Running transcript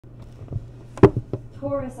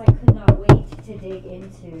Taurus, I could not wait to dig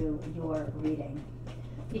into your reading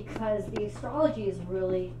because the astrology is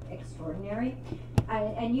really extraordinary.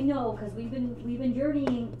 And you know, because we've been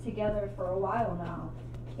journeying together for a while now.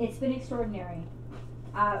 It's been extraordinary,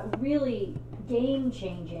 really game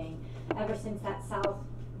changing ever since that south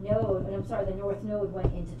node, and I'm sorry, the north node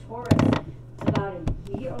went into Taurus. It's about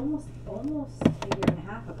a year, almost a year and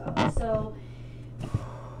a half ago. So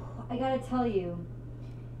I gotta tell you,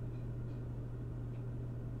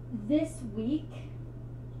 this week,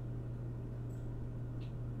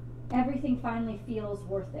 everything finally feels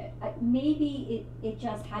worth it. Maybe it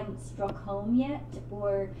just hadn't struck home yet,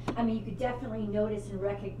 or, I mean, you could definitely notice and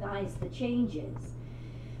recognize the changes.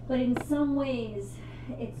 But in some ways,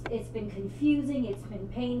 it's been confusing, it's been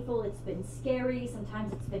painful, it's been scary,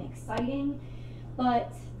 sometimes it's been exciting.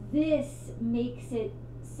 But this makes it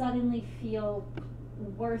suddenly feel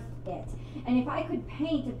worth it. And if I could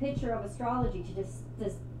paint a picture of astrology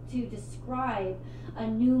to describe a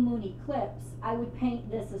new moon eclipse, I would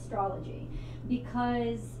paint this astrology,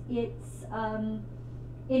 because it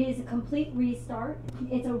is a complete restart.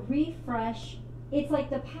 It's a refresh. It's like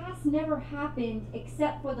the past never happened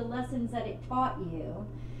except for the lessons that it taught you,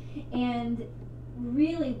 and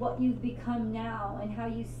really what you've become now and how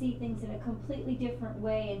you see things in a completely different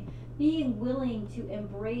way, and being willing to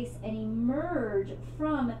embrace and emerge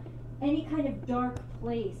from any kind of dark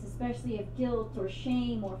place, especially of guilt or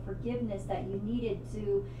shame or forgiveness that you needed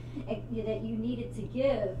to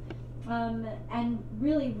give, and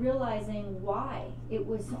really realizing why it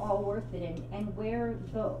was all worth it, and where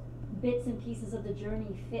the bits and pieces of the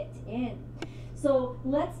journey fit in. So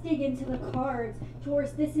let's dig into the cards.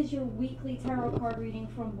 Taurus, this is your weekly tarot card reading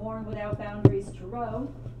from Born Without Boundaries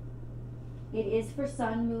Tarot. It is for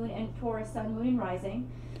Sun, Moon, and Taurus, Sun, Moon, and Rising.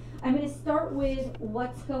 I'm going to start with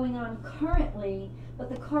what's going on currently, but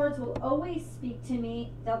the cards will always speak to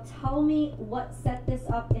me. They'll tell me what set this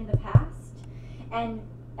up in the past, and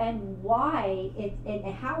why it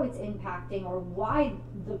and how it's impacting, or why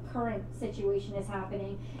the current situation is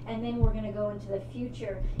happening, and then we're going to go into the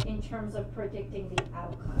future in terms of predicting the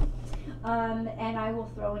outcome. And I will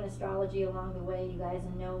throw in astrology along the way. You guys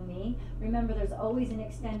know me. Remember, there's always an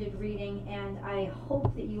extended reading, and I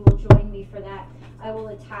hope that you will join me for that. I will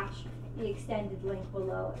attach the extended link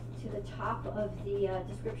below to the top of the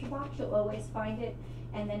description box. You'll always find it.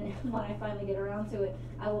 And then when I finally get around to it,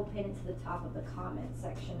 I will pin it to the top of the comment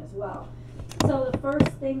section as well. So the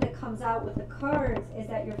first thing that comes out with the cards is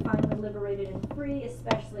that you're finally liberated and free,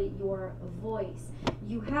 especially your voice.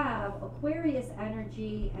 You have Aquarius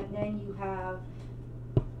energy, and then you have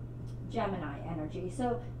Gemini energy.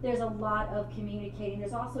 So there's a lot of communicating.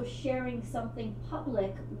 There's also sharing something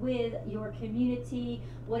public with your community,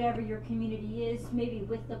 whatever your community is, maybe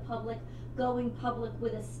with the public, going public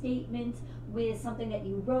with a statement, with something that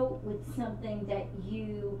you wrote, with something that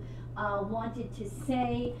you wanted to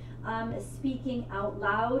say, speaking out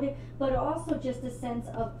loud, but also just a sense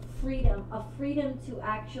of freedom, to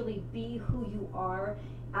actually be who you are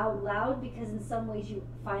out loud, because in some ways you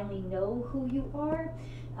finally know who you are.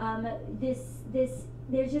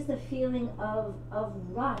 There's just a feeling of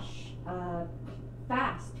rush,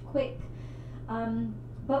 fast, quick,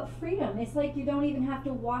 but freedom. It's like you don't even have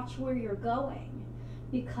to watch where you're going,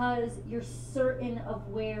 because you're certain of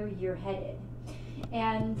where you're headed.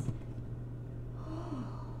 And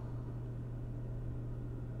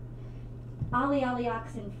Ali Ali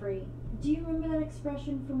oxen free. Do you remember that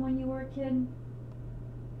expression from when you were a kid?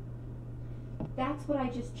 That's what I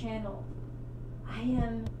just channeled. I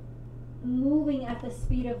am moving at the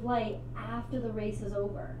speed of light after the race is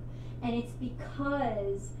over. And it's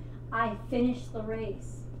because I finished the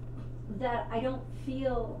race that I don't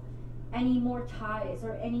feel any more ties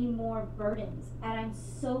or any more burdens. And I'm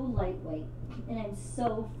so lightweight, and I'm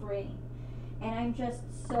so free. And I'm just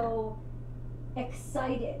so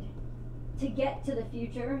excited to get to the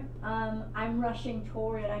future. I'm rushing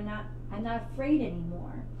toward it. I'm not afraid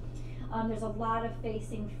anymore. There's a lot of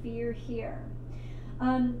facing fear here.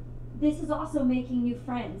 This is also making new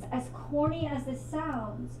friends. As corny as this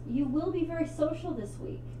sounds, you will be very social this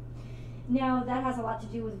week. Now, that has a lot to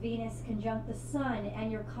do with Venus conjunct the Sun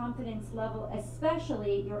and your confidence level,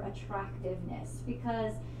 especially your attractiveness,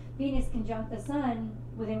 because Venus conjunct the Sun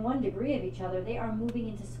within 1 degree of each other. They are moving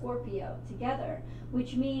into Scorpio together,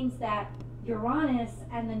 which means that Uranus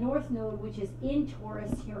and the North Node, which is in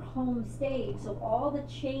Taurus, your home stage. So all the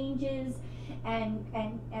changes and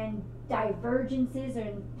divergences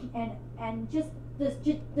and just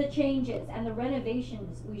the changes and the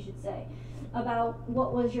renovations, we should say, about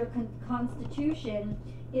what was your constitution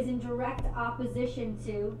is in direct opposition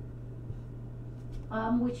to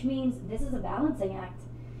which means this is a balancing act.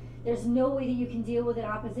 There's no way that you can deal with an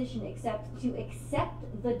opposition except to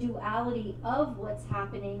accept the duality of what's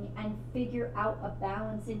happening and figure out a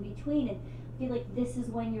balance in between. And I feel like this is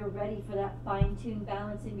when you're ready for that fine-tuned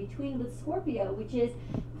balance in between with Scorpio, which is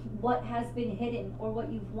what has been hidden or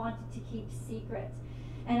what you've wanted to keep secret,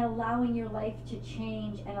 and allowing your life to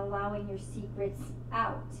change and allowing your secrets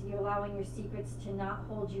out. You're allowing your secrets to not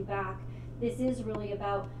hold you back. This is really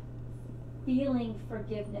about feeling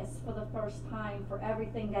forgiveness for the first time for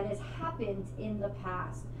everything that has happened in the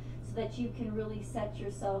past, so that you can really set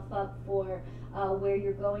yourself up for where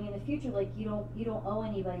you're going in the future. Like you don't owe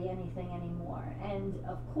anybody anything anymore. And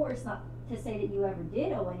of course, not to say that you ever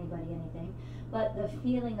did owe anybody anything, but the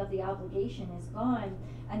feeling of the obligation is gone,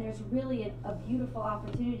 and there's really a beautiful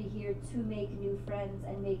opportunity here to make new friends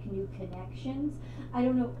and make new connections. I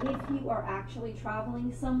don't know if you are actually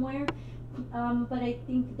traveling somewhere, but I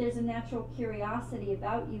think there's a natural curiosity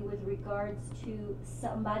about you with regards to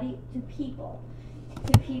somebody, to people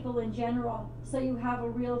in general. So you have a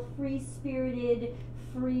real free-spirited,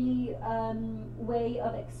 free way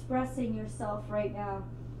of expressing yourself right now.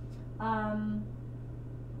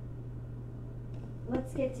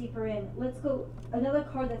 Let's get deeper in. Let's go. Another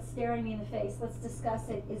card that's staring me in the face. Let's discuss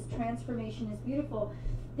it. Is transformation is beautiful.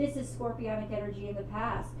 This is Scorpionic energy in the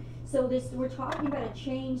past. So we're talking about a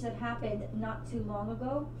change that happened not too long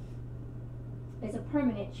ago. It's a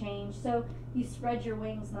permanent change. So you spread your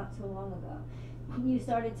wings not too long ago. You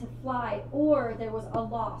started to fly, or there was a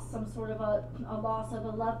loss, some sort of a loss of a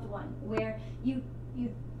loved one, where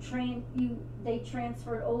they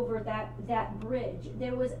transferred over that bridge.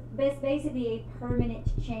 There was basically a permanent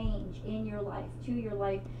change in your life, to your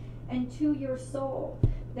life, and to your soul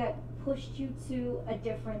that pushed you to a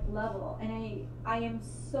different level. And I am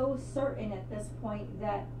so certain at this point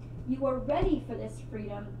that you are ready for this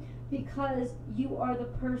freedom, because you are the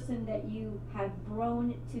person that you have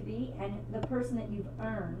grown to be and the person that you've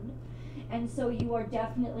earned. And so you are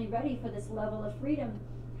definitely ready for this level of freedom.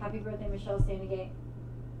 Happy birthday, Michelle Standigate.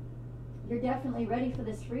 You're definitely ready for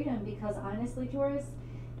this freedom, because honestly, Taurus,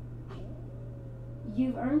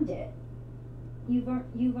 you've earned it. You've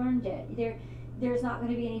earned it. There's not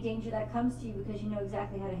going to be any danger that comes to you, because you know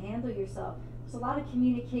exactly how to handle yourself. There's a lot of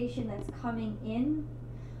communication that's coming in.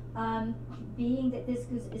 Being that this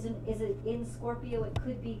is in Scorpio, it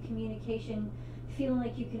could be communication, feeling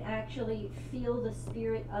like you can actually feel the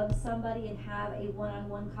spirit of somebody and have a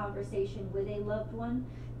one-on-one conversation with a loved one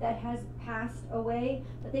that has passed away,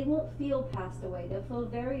 but they won't feel passed away. They'll feel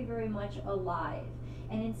very, very much alive.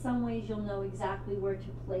 And in some ways, you'll know exactly where to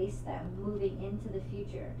place them moving into the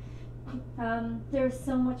future. There's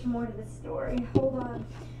so much more to this story. Hold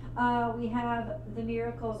on. We have the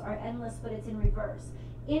miracles are endless, but it's in reverse.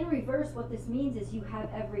 In reverse, what this means is you have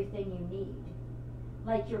everything you need.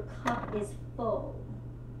 Like your cup is full,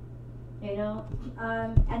 you know?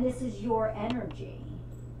 And this is your energy.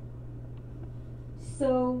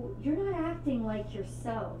 So you're not acting like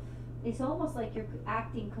yourself. It's almost like you're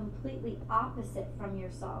acting completely opposite from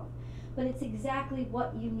yourself. But it's exactly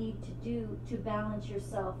what you need to do to balance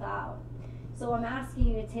yourself out. So I'm asking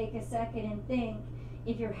you to take a second and think,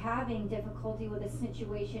 if you're having difficulty with a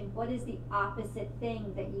situation, what is the opposite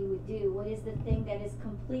thing that you would do? What is the thing that is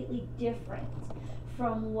completely different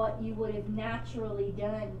from what you would have naturally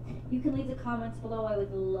done? You can leave the comments below. I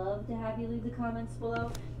would love to have you leave the comments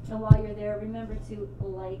below. And while you're there, remember to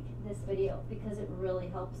like this video, because it really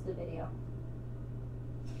helps the video.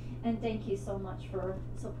 And thank you so much for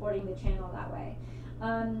supporting the channel that way.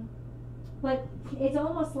 But it's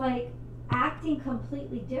almost like acting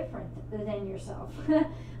completely different than yourself.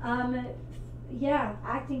 Yeah,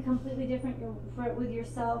 acting completely different with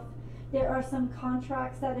yourself. There are some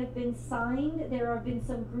contracts that have been signed. There have been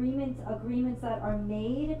some agreements that are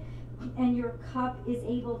made, and your cup is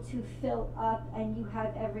able to fill up, and you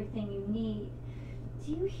have everything you need.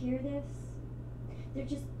 Do you hear this? They're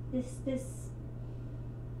just this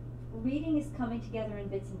reading is coming together in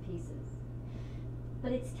bits and pieces.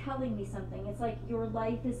 But it's telling me something. It's like your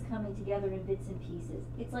life is coming together in bits and pieces.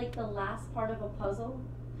 It's like the last part of a puzzle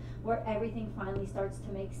where everything finally starts to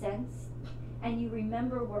make sense. And you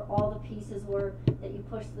remember where all the pieces were that you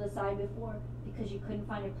pushed to the side before because you couldn't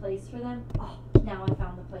find a place for them. Oh, now I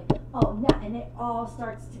found the place. Oh, no, and it all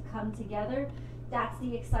starts to come together. That's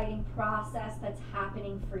the exciting process that's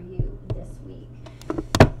happening for you this week.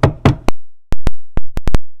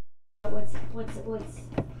 What's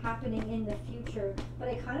happening in the future, but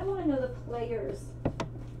I kind of want to know the players.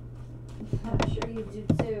 I'm sure you do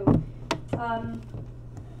too.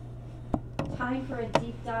 Time for a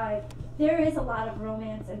deep dive. There is a lot of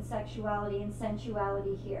romance and sexuality and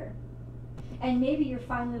sensuality here. And maybe you're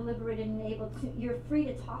finally liberated and able to, you're free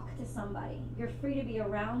to talk to somebody. You're free to be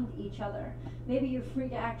around each other. Maybe you're free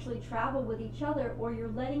to actually travel with each other, or you're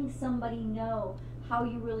letting somebody know how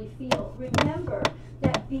you really feel. Remember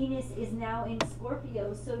that Venus is now in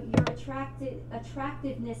Scorpio, so your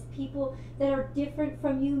attractiveness, people that are different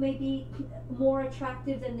from you may be more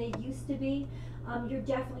attractive than they used to be. You're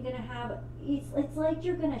definitely going to have, it's like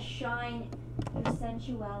you're going to shine. Your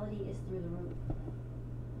sensuality is through the roof.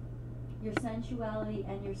 Your sensuality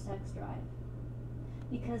and your sex drive.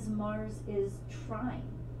 Because Mars is trine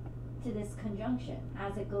to this conjunction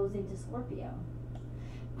as it goes into Scorpio.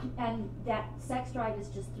 And that sex drive is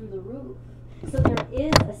just through the roof. So there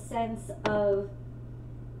is a sense of,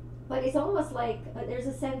 but it's almost like there's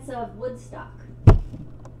a sense of Woodstock,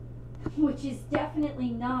 which is definitely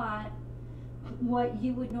not what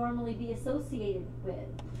you would normally be associated with.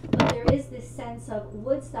 But there is this sense of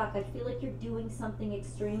Woodstock. I feel like you're doing something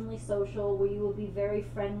extremely social where you will be very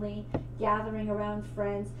friendly, gathering around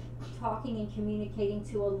friends, talking and communicating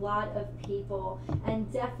to a lot of people,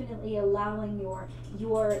 and definitely allowing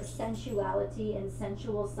your sensuality and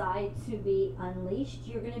sensual side to be unleashed.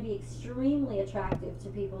 You're going to be extremely attractive to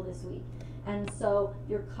people this week. And so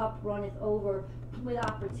your cup runneth over with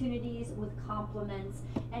opportunities, with compliments,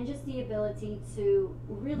 and just the ability to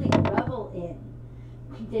really revel in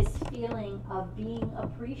this feeling of being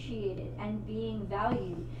appreciated and being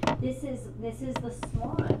valued. This is the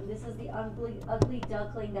swan. This is the ugly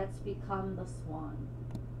duckling that's become the swan.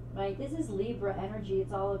 Right? This is Libra energy.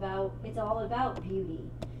 It's all about beauty.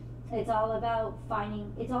 It's all about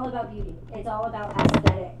beauty. It's all about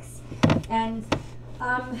aesthetics. And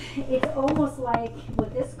it's almost like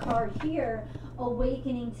with this card here,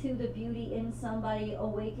 awakening to the beauty in somebody,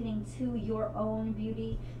 awakening to your own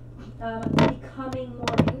beauty, becoming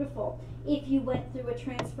more beautiful. If you went through a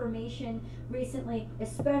transformation recently,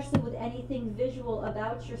 especially with anything visual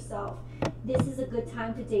about yourself, this is a good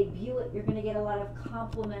time to debut it. You're going to get a lot of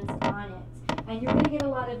compliments on it, and you're going to get a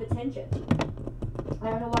lot of attention. I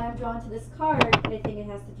don't know why I'm drawn to this card, but I think it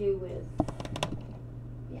has to do with,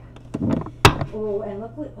 yeah. Oh, and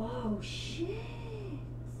look what, oh shit.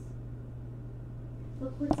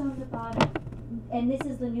 Look what's on the bottom. And this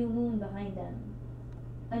is the new moon behind them.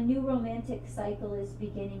 A new romantic cycle is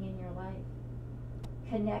beginning in your life.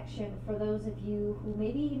 Connection, for those of you who,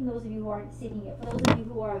 maybe even those of you who aren't seeking it, for those of you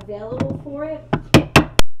who are available for it,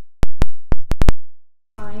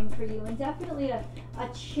 time for you. And definitely a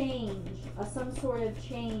change, some sort of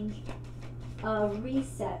change, a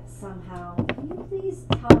reset somehow. Can you please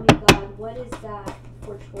tell me, God, what is that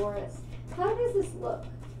for Taurus? How does this look?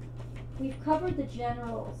 We've covered the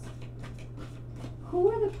generals. Who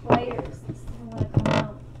are the players? This doesn't want to come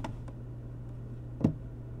out.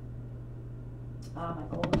 Ah,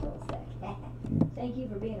 my golden girl's deck. Thank you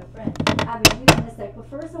for being a friend. I've been using this deck, but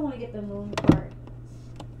first I want to get the moon card.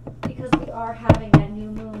 Because we are having that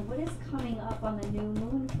new moon. What is coming up on the new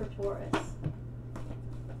moon for Taurus?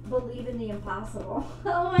 Believe in the impossible.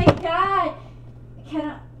 Oh my God!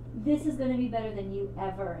 This is going to be better than you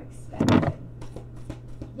ever expected.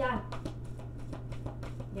 Yeah.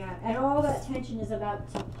 Yeah, and all that tension is about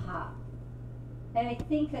to pop. And I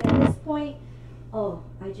think that at this point, oh,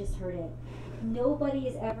 I just heard it. Nobody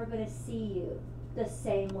is ever going to see you the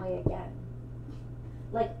same way again.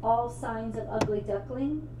 Like all signs of ugly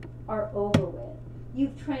duckling are over with.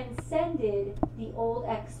 You've transcended the old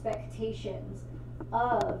expectations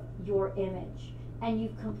of your image, and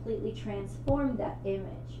you've completely transformed that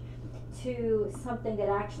image to something that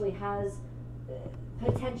actually has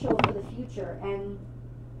potential for the future and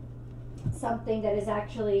something that is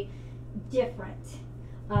actually different.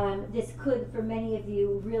 This could, for many of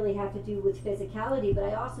you, really have to do with physicality, but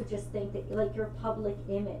I also just think that, like, your public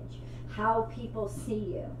image, how people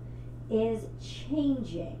see you, is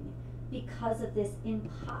changing because of this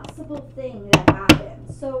impossible thing that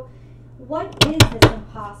happens. So what is this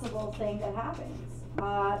impossible thing that happens?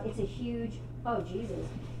 It's a huge, oh Jesus,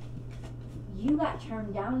 you got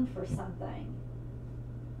turned down for something.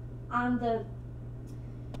 On the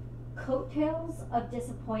coattails of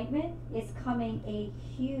disappointment is coming a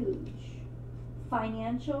huge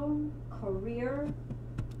financial, career,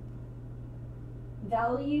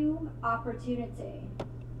 value opportunity.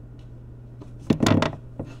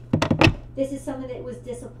 This is something that was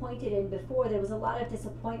disappointed in before. There was a lot of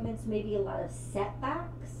disappointments, maybe a lot of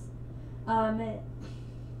setbacks.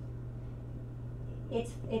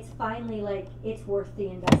 It's finally like, it's worth the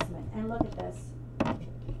investment. And look at this.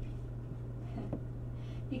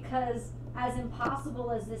 Because as impossible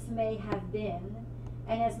as this may have been,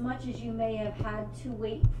 and as much as you may have had to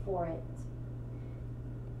wait for it,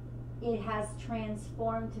 it has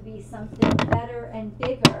transformed to be something better and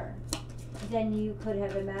bigger than you could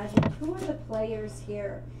have imagined. Who are the players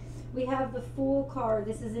here? We have the Fool card.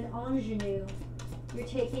 This is an ingenue. You're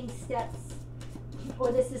taking steps,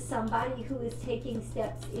 or this is somebody who is taking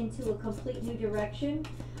steps into a complete new direction.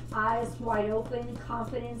 Eyes wide open,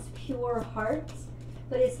 confidence, pure heart.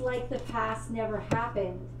 But it's like the past never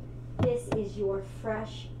happened. This is your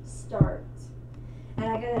fresh start. And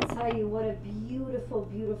I gotta tell you, what a beautiful,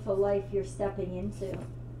 beautiful life you're stepping into.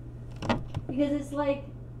 Because it's like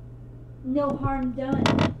no harm done.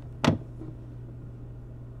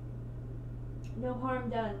 No harm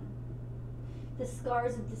done. The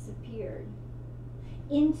scars have disappeared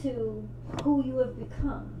into who you have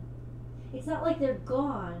become. It's not like they're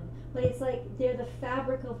gone, but it's like they're the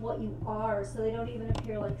fabric of what you are, so they don't even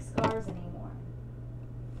appear like scars anymore.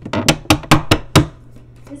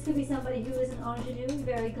 This could be somebody who is an ingenue,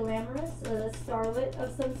 very glamorous, a starlet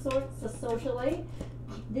of some sorts, a socialite.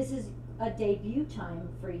 This is a debut time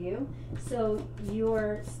for you. So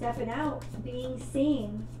you're stepping out, being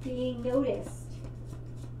seen, being noticed.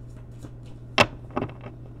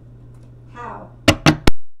 How?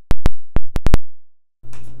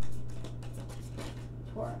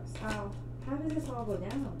 Taurus. How did this all go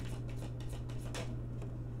down?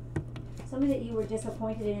 Something that you were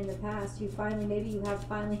disappointed in the past, you finally, maybe you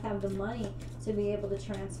finally have the money to be able to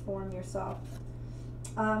transform yourself.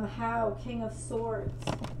 How? King of Swords.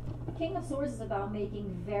 King of Swords is about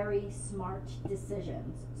making very smart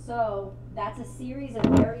decisions. So that's a series of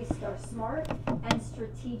very smart and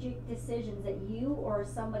strategic decisions that you or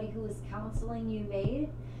somebody who is counseling you made,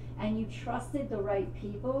 and you trusted the right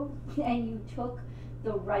people and you took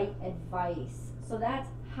the right advice. So that's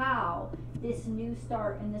how this new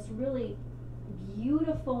start and this really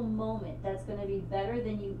beautiful moment that's going to be better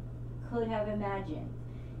than you could have imagined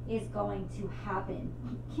is going to happen.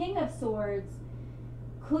 King of Swords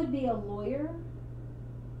could be a lawyer.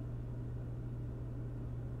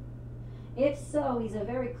 If so, he's a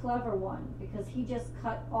very clever one, because he just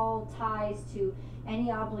cut all ties to any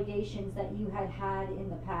obligations that you had had in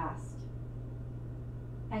the past.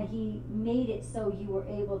 And he made it so you were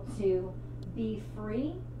able to be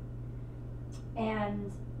free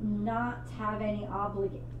and not have any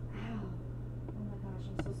obligation. Ow. Oh my gosh,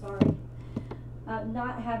 I'm so sorry.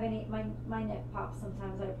 Not have any, my neck pops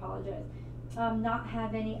sometimes, I apologize. Not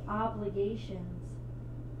have any obligations.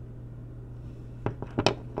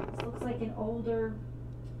 This looks like an older,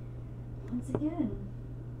 once again,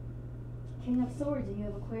 King of Swords, and you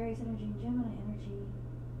have Aquarius energy and Gemini energy.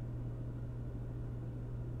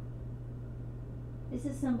 This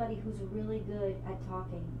is somebody who's really good at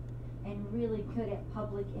talking and really good at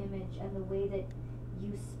public image and the way that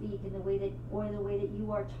you speak and the way that, or the way that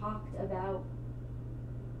you are talked about.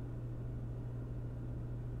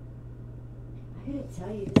 I gotta tell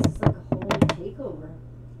you, this is like a whole takeover.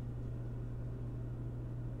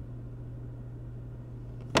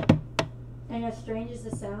 And as strange as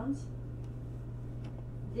this sounds,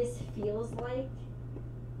 this feels like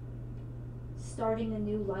starting a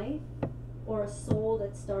new life, or a soul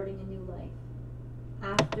that's starting a new life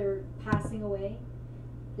after passing away.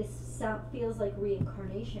 This feels like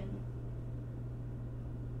reincarnation.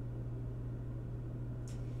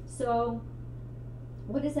 So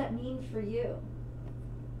what does that mean for you?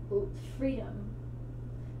 Freedom.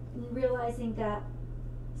 Realizing that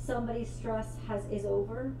somebody's stress is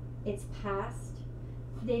over, it's past,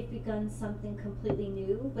 they've begun something completely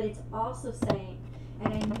new. But it's also saying,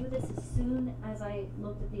 and I knew this as soon as I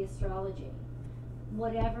looked at the astrology,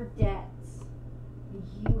 whatever debts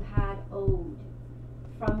you had owed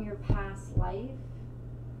from your past life,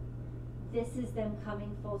 this is them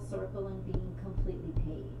coming full circle and being completely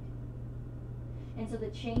paid. And so the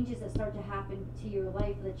changes that start to happen to your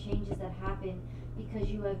life, the changes that happen because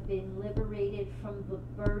you have been liberated from the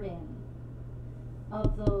burden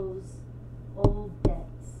of those old debts.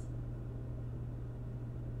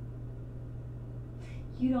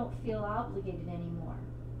 You don't feel obligated anymore.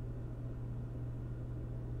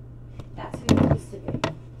 That's who you used to be.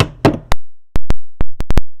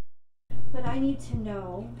 But I need to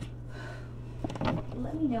know,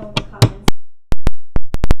 let me know in the comments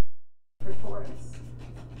for Taurus.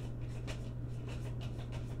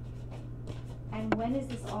 And when is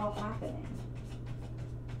this all happening?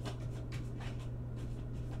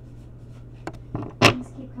 Things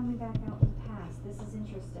keep coming back out in the past. This is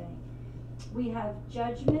interesting. We have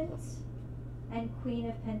Judgment and Queen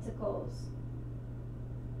of Pentacles.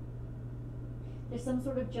 There's some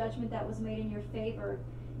sort of judgment that was made in your favor.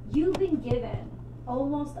 You've been given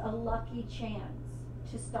almost a lucky chance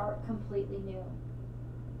to start completely new.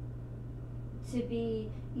 to be,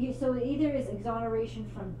 so it either is exoneration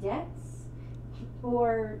from debts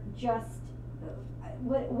or just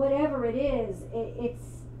whatever it is,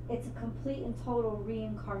 it's a complete and total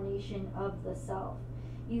reincarnation of the self.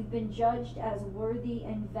 You've been judged as worthy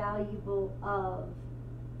and valuable of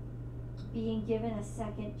being given a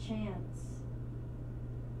second chance.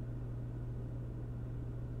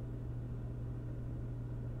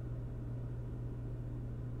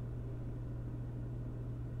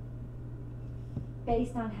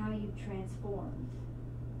 Based on how you've transformed.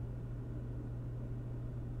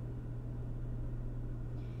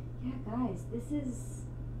 Yeah, guys, this is,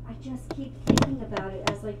 I just keep thinking about it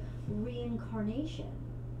as like reincarnation.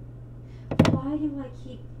 Why do I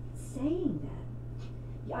keep saying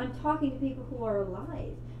that? I'm talking to people who are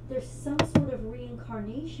alive. There's some sort of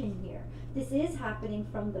reincarnation here. This is happening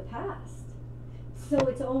from the past. So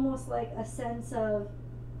it's almost like a sense of,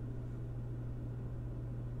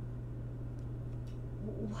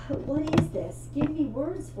 what is this? Give me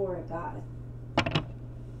words for it, God.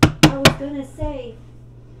 I was going to say,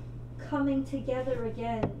 coming together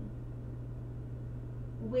again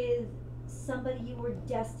with somebody you were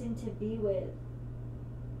destined to be with.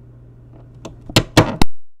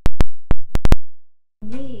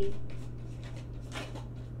 Me.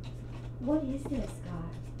 What is this,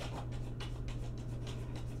 God?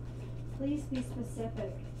 Please be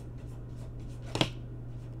specific.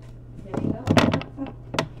 There you go.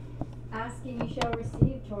 Ask and you shall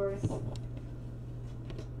receive, Taurus.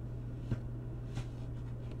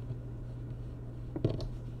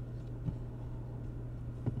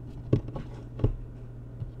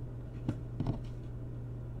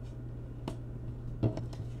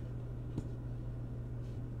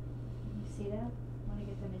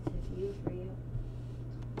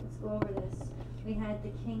 We had the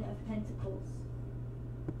King of Pentacles.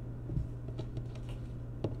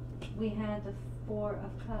 We had the Four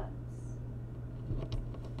of Cups.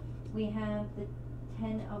 We have the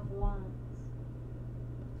Ten of Wands.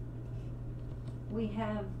 We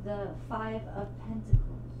have the Five of Pentacles.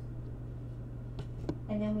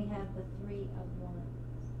 And then we have the Three of Wands.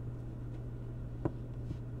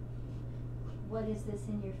 What is this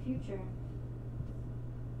in your future?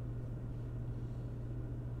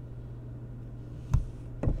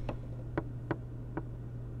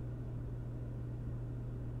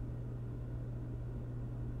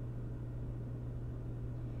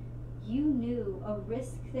 You knew a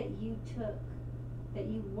risk that you took that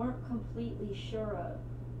you weren't completely sure of,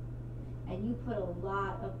 and you put a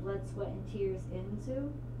lot of blood, sweat, and tears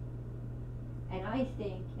into, and I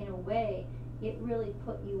think in a way it really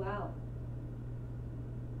put you out.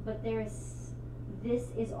 But this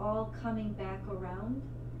is all coming back around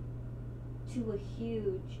to a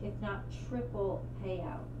huge, if not triple,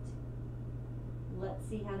 payout. Let's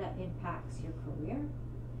see how that impacts your career,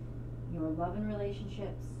 your love and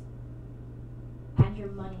relationships, and your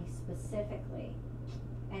money specifically.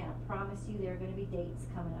 And I promise you there are going to be dates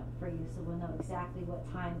coming up for you, so we'll know exactly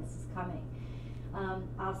what time this is coming.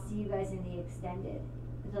 I'll see you guys in the extended.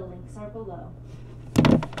 The links are below.